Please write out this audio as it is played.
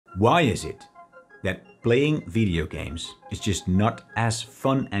Why is it that playing video games is just not as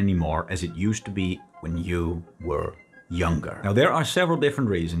fun anymore as it used to be when you were younger? Now, there are several different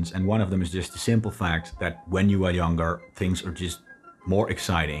reasons, and one of them is just the simple fact that when you are younger, things are just more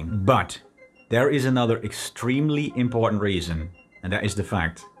exciting. But there is another extremely important reason, and that is the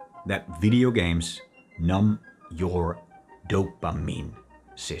fact that video games numb your dopamine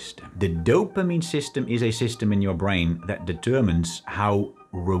system. The dopamine system is a system in your brain that determines how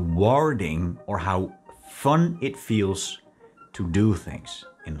rewarding or how fun it feels to do things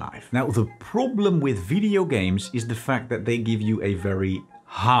in life. Now, the problem with video games is the fact that they give you a very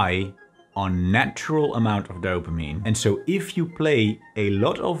high, unnatural amount of dopamine. And so if you play a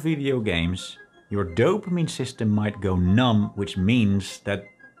lot of video games, your dopamine system might go numb, which means that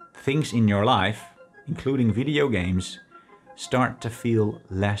things in your life, including video games, start to feel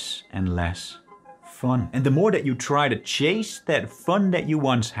less and less fun. And the more that you try to chase that fun that you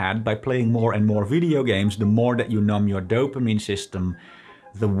once had by playing more and more video games, the more that you numb your dopamine system,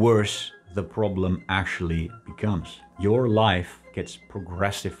 the worse the problem actually becomes. Your life gets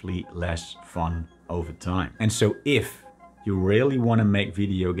progressively less fun over time. And so if you really want to make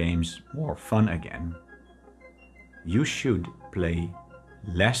video games more fun again, you should play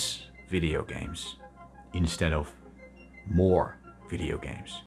less video games instead of more video games.